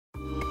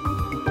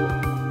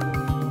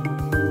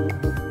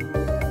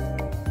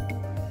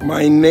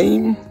My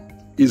name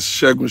is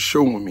Segun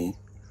Showunmi,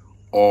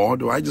 or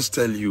do I just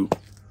tell you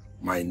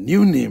my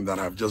new name that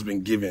I've just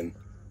been given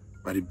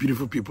by the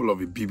beautiful people of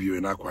Ibibio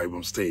in Akwa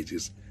Ibom State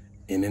is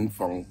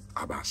Ininfong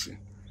Abasi.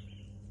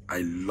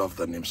 I love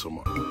that name so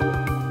much.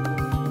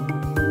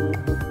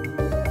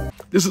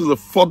 This is the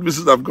fourth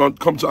visit I've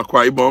come to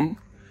Akwa Ibom.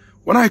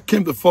 When I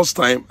came the first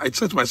time, I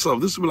said to myself,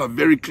 these people are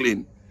very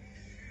clean.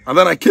 And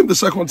then I came the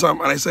second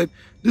time and I said,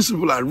 these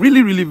people are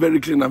really, really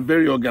very clean and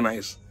very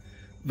organized.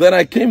 Then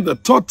I came the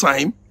third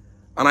time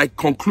and I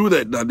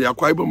concluded that the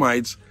Akwa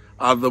Ibomites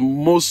are the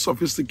most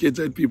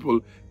sophisticated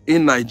people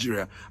in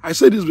Nigeria. I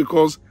say this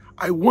because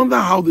I wonder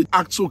how they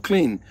act so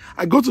clean.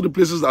 I go to the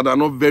places that are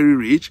not very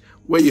rich,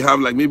 where you have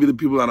like maybe the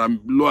people that are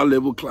lower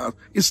level class,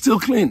 it's still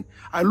clean.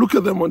 I look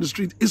at them on the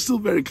street, it's still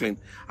very clean.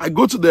 I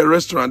go to their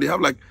restaurant, they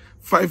have like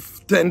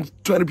 5, 10,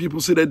 20 people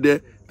seated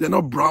there. They're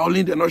not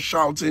brawling, they're not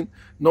shouting.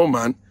 No,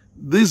 man,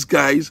 these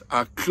guys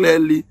are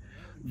clearly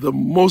the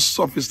most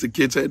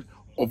sophisticated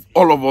of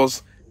all of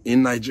us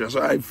in Nigeria. So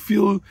I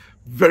feel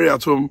very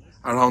at home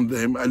around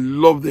them. I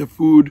love their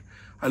food.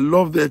 I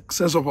love their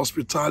sense of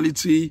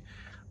hospitality.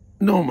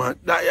 No, man,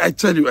 I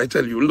tell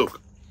you,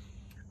 look,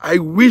 I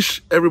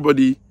wish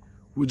everybody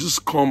would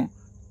just come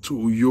to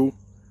Uyo,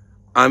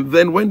 and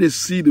then when they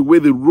see the way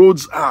the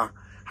roads are,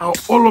 how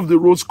all of the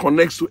roads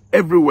connects to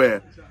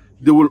everywhere,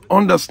 they will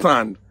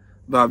understand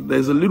that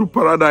there's a little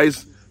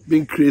paradise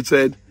being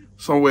created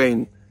somewhere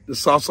in the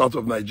south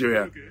of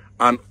Nigeria.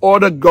 And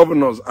other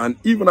governors, and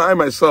even I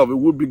myself, a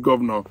would-be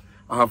governor,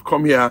 I have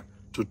come here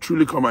to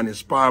truly come and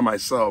inspire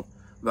myself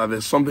that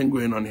there's something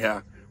going on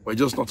here. We're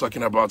just not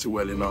talking about it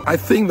well enough. I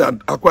think that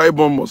Akwa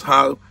Ibom must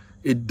have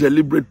a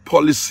deliberate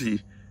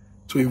policy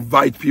to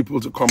invite people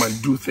to come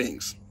and do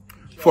things.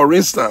 For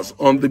instance,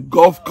 on the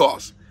golf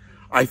course,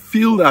 I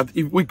feel that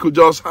if we could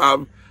just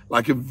have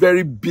like a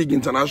very big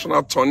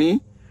international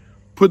tourney,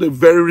 put a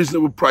very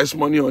reasonable price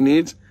money on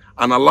it,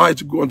 and allow it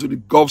to go onto the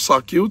golf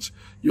circuit,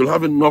 you'll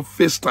have enough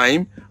face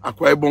time.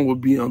 Akwa Ibom will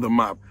be on the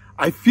map.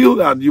 I feel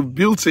that you've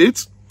built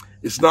it.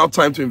 It's now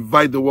time to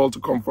invite the world to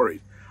come for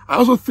it. I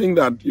also think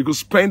that you could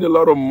spend a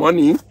lot of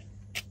money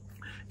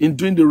in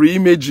doing the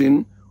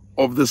reimaging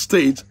of the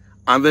state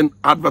and then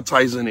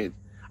advertising it.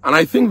 And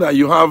I think that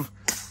you have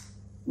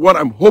what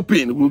I'm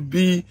hoping will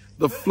be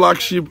the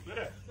flagship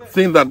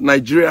thing that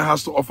Nigeria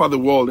has to offer the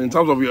world in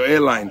terms of your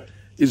airline.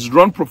 It's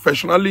run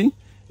professionally,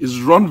 it's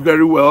run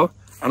very well,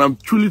 and I'm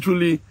truly,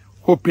 truly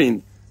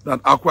hoping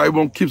that Akwa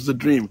Ibom keeps the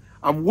dream.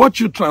 I've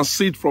watched you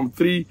transit from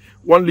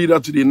one leader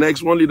to the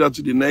next, one leader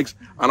to the next,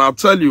 and I'll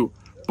tell you,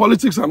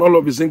 politics and all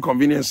of its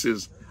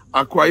inconveniences,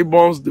 Akwa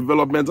Ibom's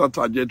developmental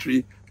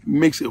trajectory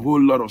makes a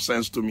whole lot of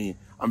sense to me.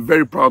 I'm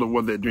very proud of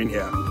what they're doing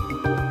here.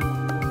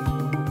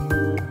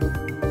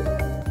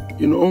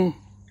 You know,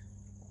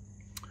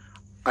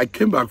 I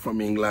came back from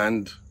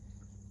England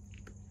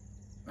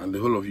and the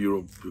whole of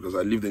Europe because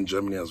I lived in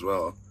Germany as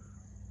well.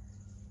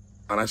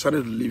 And I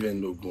started living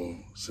in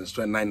Ogun since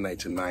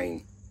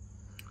 1999.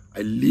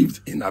 I lived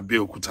in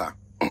Abeokuta.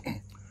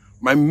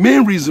 My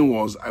main reason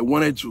was I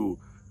wanted to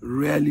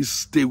really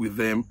stay with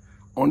them,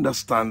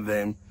 understand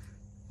them,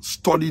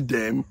 study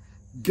them,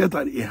 get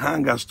a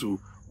hang as to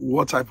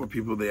what type of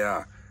people they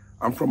are.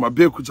 I'm from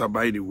Abeokuta,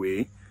 by the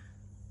way,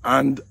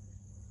 and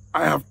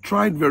I have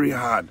tried very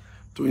hard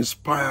to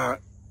inspire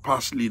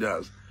past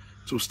leaders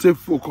to stay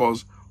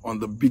focused on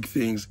the big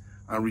things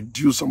and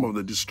reduce some of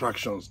the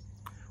distractions.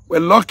 We're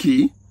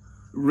lucky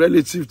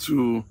relative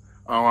to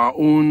our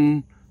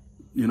own,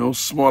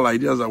 small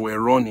ideas that we're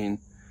running.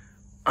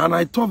 And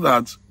I thought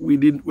that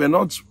we're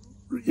not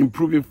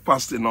improving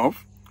fast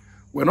enough.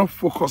 We're not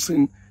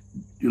focusing,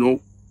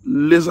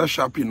 laser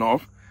sharp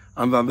enough.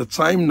 And that the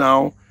time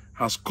now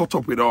has caught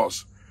up with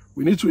us.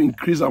 We need to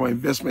increase our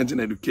investment in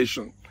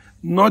education,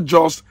 not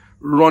just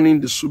running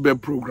the SUBE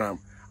program.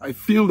 I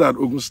feel that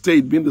Ogun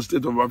State, being the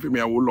state of Afemi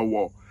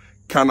Awolowo,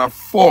 can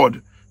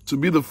afford to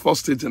be the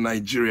first state in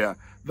Nigeria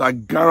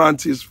that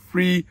guarantees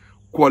free,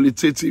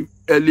 qualitative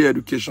early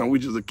education,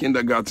 which is the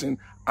kindergarten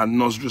and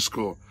nursery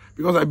school.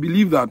 Because I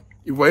believe that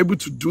if we're able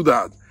to do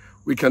that,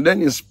 we can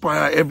then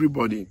inspire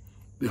everybody,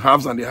 the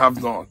haves and the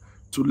have-not,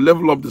 to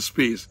level up the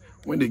space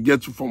when they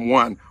get to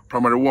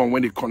primary one,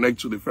 when they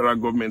connect to the federal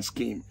government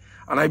scheme.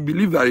 And I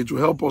believe that it will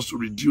help us to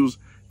reduce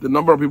the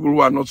number of people who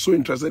are not so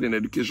interested in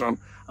education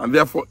and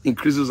therefore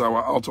increases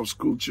our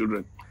out-of-school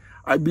children.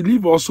 I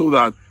believe also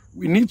that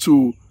we need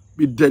to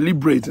be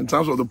deliberate in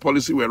terms of the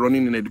policy we're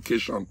running in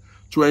education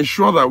to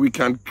ensure that we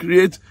can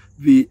create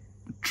the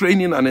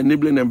training and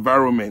enabling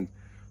environment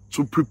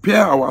to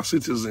prepare our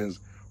citizens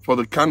for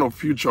the kind of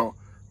future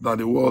that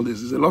the world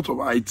is. There's a lot of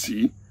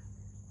IT.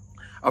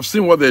 I've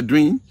seen what they're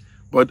doing,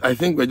 but I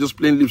think we're just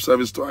paying lip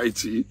service to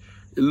IT.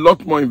 A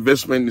lot more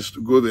investment needs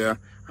to go there,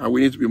 and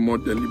we need to be more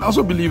deliberate. I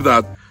also believe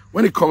that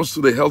when it comes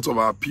to the health of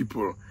our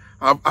people,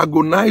 I've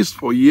agonized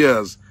for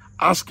years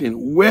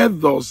asking, where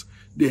does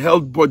the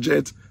health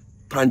budget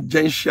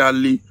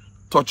tangentially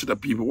touch the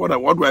people? What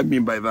do I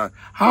mean by that?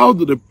 How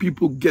do the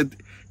people get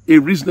a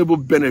reasonable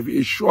benefit,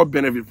 a sure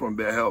benefit from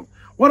their health?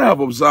 What I have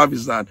observed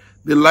is that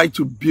they like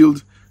to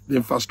build the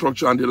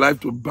infrastructure and they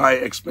like to buy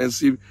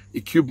expensive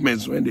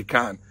equipments when they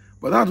can.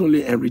 But that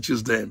only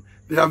enriches them.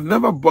 They have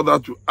never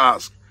bothered to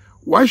ask,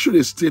 why should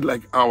a state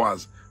like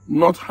ours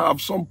not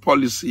have some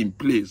policy in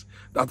place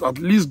that at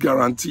least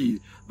guarantee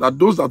that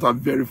those that are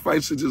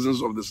verified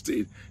citizens of the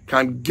state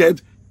can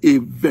get a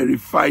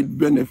verified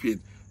benefit?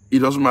 It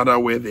doesn't matter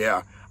where they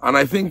are. And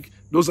I think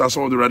those are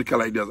some of the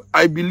radical ideas.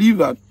 I believe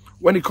that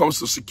when it comes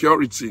to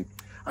security,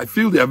 I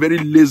feel they are very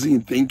lazy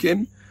in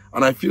thinking,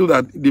 and I feel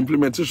that the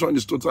implementation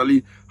is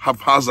totally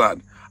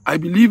haphazard. I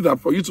believe that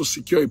for you to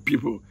secure a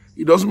people,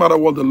 it doesn't matter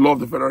what the law of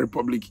the Federal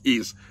Republic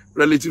is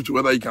relative to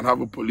whether you can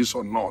have a police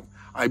or not.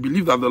 I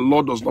believe that the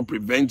law does not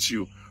prevent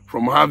you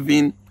from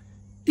having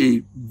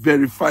a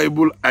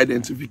verifiable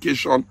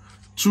identification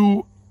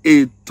to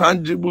a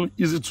tangible,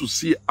 easy to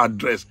see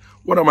address.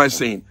 What am I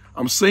saying?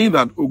 I'm saying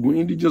that Ogun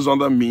indigenes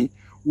under me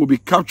will be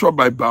captured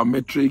by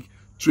biometric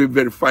to a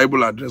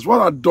verifiable address.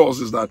 What that does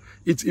is that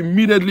it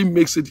immediately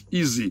makes it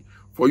easy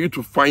for you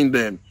to find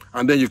them,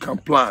 and then you can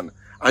plan.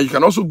 And you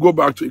can also go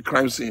back to a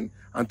crime scene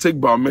and take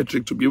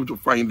biometric to be able to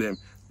find them.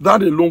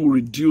 That alone will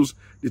reduce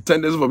the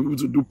tendency for people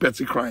to do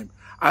petty crime.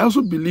 I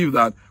also believe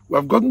that we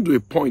have gotten to a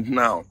point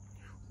now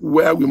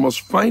where we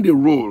must find a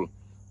role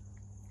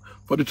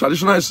for the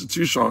traditional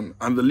institution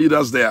and the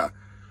leaders there,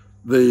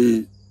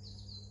 the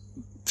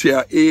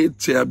Tier A,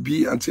 Tier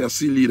B, and Tier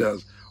C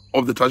leaders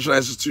of the traditional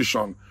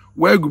institution,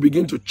 where we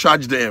begin to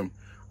charge them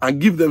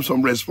and give them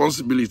some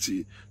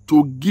responsibility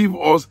to give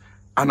us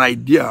an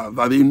idea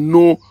that they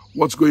know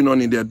what's going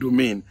on in their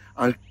domain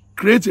and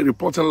create a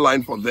reporting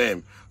line for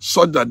them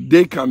so that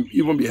they can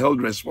even be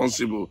held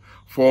responsible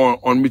for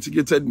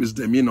unmitigated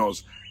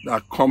misdemeanors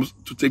that comes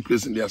to take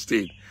place in their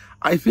state.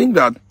 I think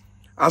that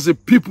as a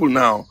people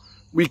now,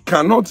 we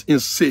cannot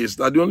insist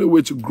that the only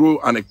way to grow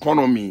an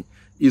economy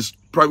is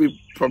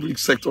public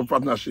sector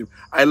partnership.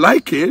 I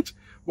like it,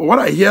 but what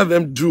I hear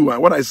them do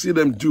and what I see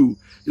them do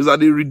is that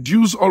they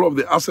reduce all of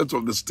the assets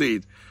of the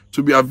state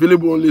to be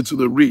available only to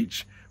the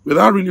rich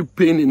without really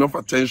paying enough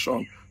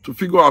attention to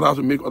figure out how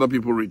to make other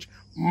people rich.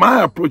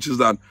 My approach is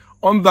that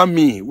under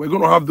me, we're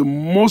going to have the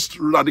most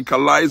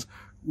radicalized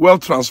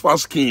wealth transfer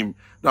scheme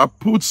that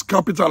puts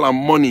capital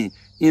and money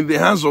in the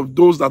hands of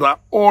those that are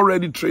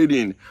already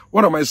trading.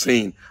 What am I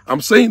saying? I'm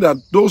saying that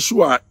those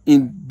who are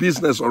in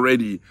business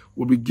already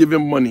will be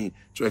given money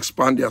to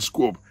expand their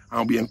scope and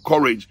will be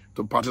encouraged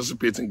to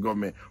participate in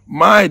government.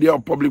 My idea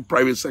of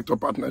public-private sector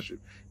partnership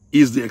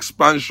is the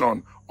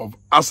expansion of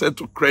asset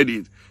to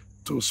credit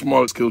to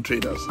small-scale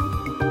traders.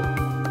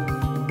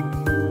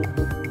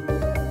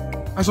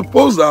 I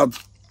suppose that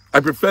I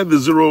prefer the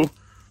zero,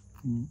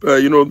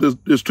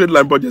 the straight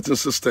line budgeting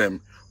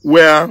system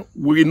where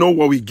we know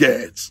what we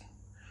get.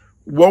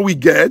 What we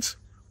get,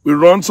 we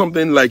run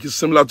something like is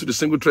similar to the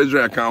single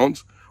treasury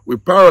account. We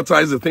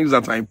prioritize the things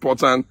that are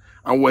important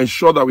and we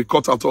ensure that we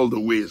cut out all the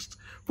waste.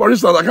 For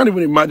instance, I can't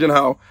even imagine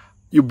how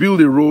you build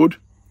a road.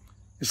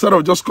 Instead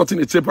of just cutting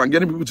a tape and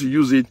getting people to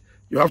use it,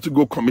 you have to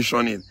go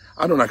commission it.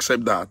 I don't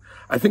accept that.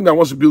 I think that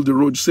once you build the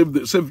road, save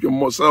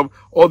yourself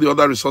all the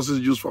other resources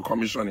used for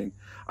commissioning.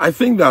 I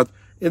think that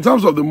in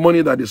terms of the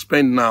money that they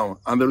spend now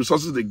and the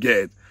resources they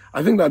get,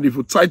 I think that if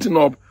we tighten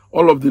up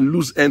all of the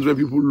loose ends where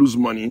people lose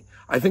money,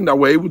 I think that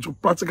we're able to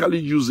practically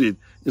use it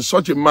in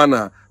such a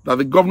manner that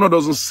the governor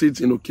doesn't sit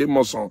in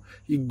Okemoson.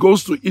 He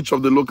goes to each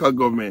of the local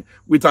government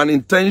with an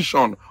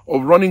intention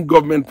of running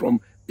government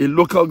from a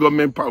local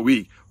government per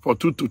week for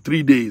 2 to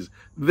 3 days.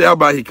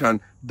 Thereby, he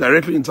can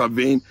directly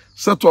intervene,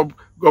 set up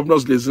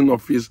governor's liaison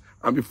office,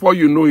 and before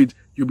you know it,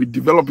 you'll be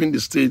developing the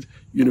state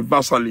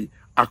universally,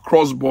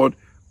 across board,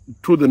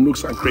 through the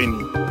nooks and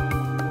crannies.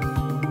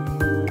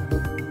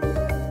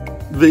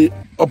 The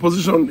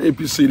opposition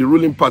APC, the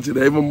ruling party,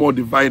 they're even more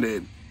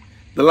divided.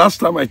 The last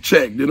time I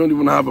checked, they don't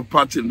even have a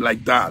party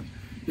like that.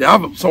 They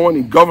have someone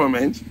in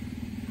government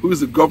who is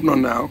the governor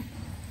now,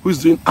 who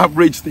is doing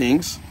average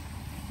things,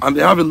 and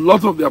they have a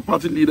lot of their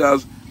party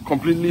leaders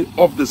completely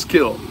off the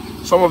scale.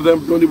 Some of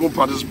them don't even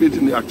participate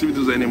in the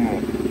activities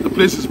anymore. The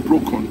place is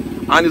broken.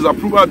 And his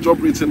approval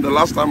job rating, the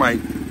last time I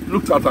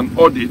looked at an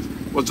audit,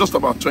 was just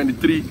about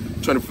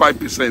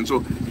 23-25%. So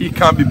he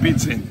can't be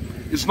beaten.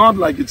 It's not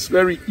like it's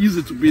very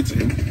easy to beat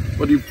him,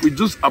 but if we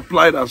just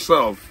applied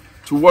ourselves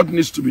to what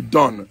needs to be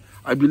done,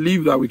 I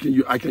believe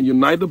that I can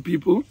unite the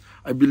people.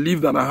 I believe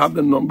that I have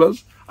the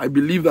numbers. I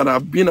believe that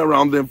I've been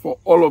around them for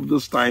all of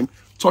this time,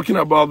 talking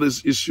about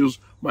these issues.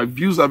 My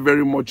views are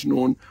very much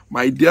known.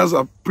 My ideas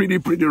are pretty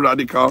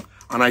radical.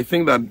 And I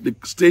think that the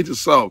state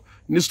itself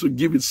needs to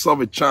give itself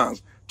a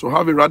chance to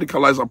have a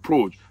radicalized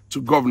approach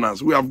to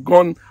governance. We have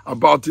gone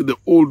about it the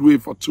old way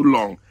for too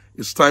long.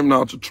 It's time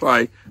now to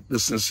try the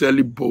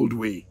sincerely bold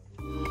way.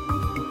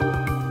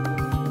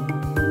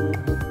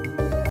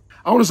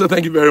 I want to say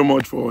thank you very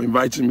much for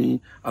inviting me.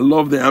 I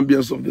love the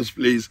ambience of this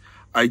place.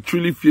 I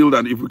truly feel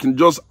that if we can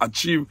just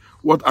achieve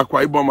what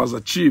Akwa Ibom has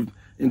achieved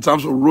in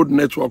terms of road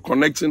network,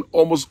 connecting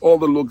almost all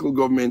the local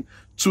government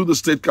to the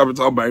state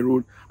capital by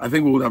road, I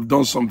think we would have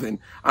done something.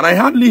 And I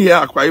hardly hear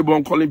Akwa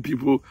Ibom calling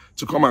people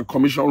to come and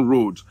commission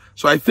roads.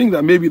 So I think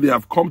that maybe they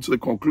have come to the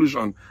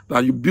conclusion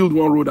that you build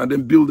one road and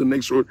then build the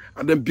next road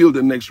and then build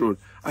the next road.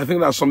 I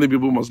think that's something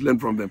people must learn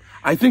from them.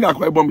 I think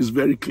Akwa Ibom is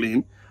very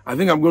clean. I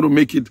think I'm going to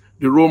make it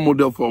the role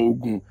model for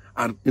Ogun.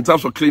 And in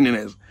terms of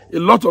cleanliness, a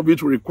lot of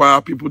it will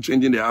require people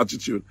changing their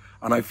attitude.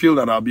 And I feel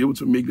that I'll be able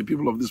to make the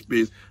people of this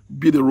place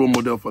be the role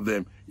model for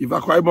them. If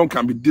Akwa Ibom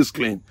can be this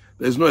clean,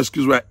 there's no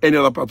excuse why any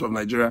other part of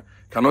Nigeria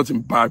cannot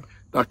imbibe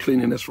that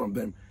cleanliness from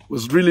them. It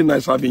was really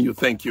nice having you.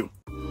 Thank you.